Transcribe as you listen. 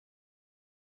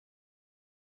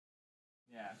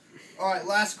Yeah. Alright,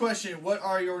 last question. What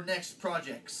are your next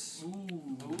projects?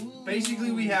 Ooh.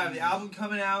 Basically, we have the album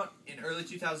coming out in early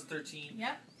 2013.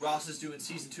 Yep. Ross is doing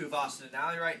season 2 of Austin and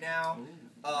Ally right now.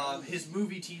 His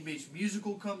movie Teen Beach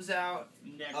Musical comes out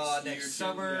next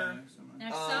summer.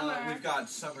 Next summer. We've got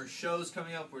summer shows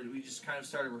coming up where we just kind of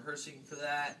started rehearsing for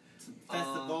that.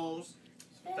 Festivals.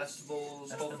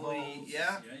 Festivals, hopefully,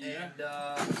 yeah. And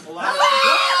A lot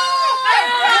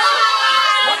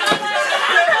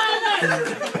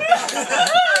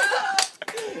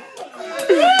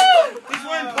He's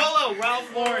wearing polo,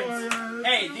 Ralph Lauren.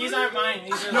 Hey, these aren't mine.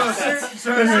 These are no, the sets.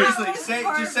 seriously,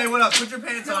 just say what up. Put your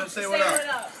pants on and say what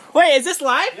up. Wait, is this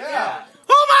live? Yeah.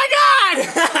 Oh my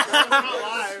god! Not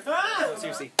live. No,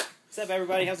 seriously. What's up,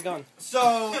 everybody? How's it going?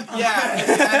 So, yeah, as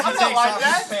he takes off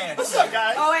his pants. What's up,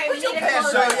 guys? Oh wait, we need to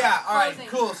close So it. yeah, all right, Closing.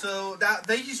 cool. So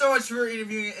thank you so much for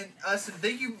interviewing us, and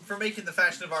thank you for making the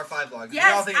Fashion of Our 5 vlog. Yes,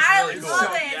 we all think it's I really cool.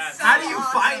 love it. Yes. So How do you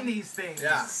awesome. find these things?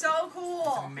 Yeah. So cool.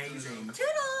 Amazing.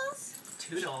 Toodles.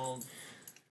 Toodles.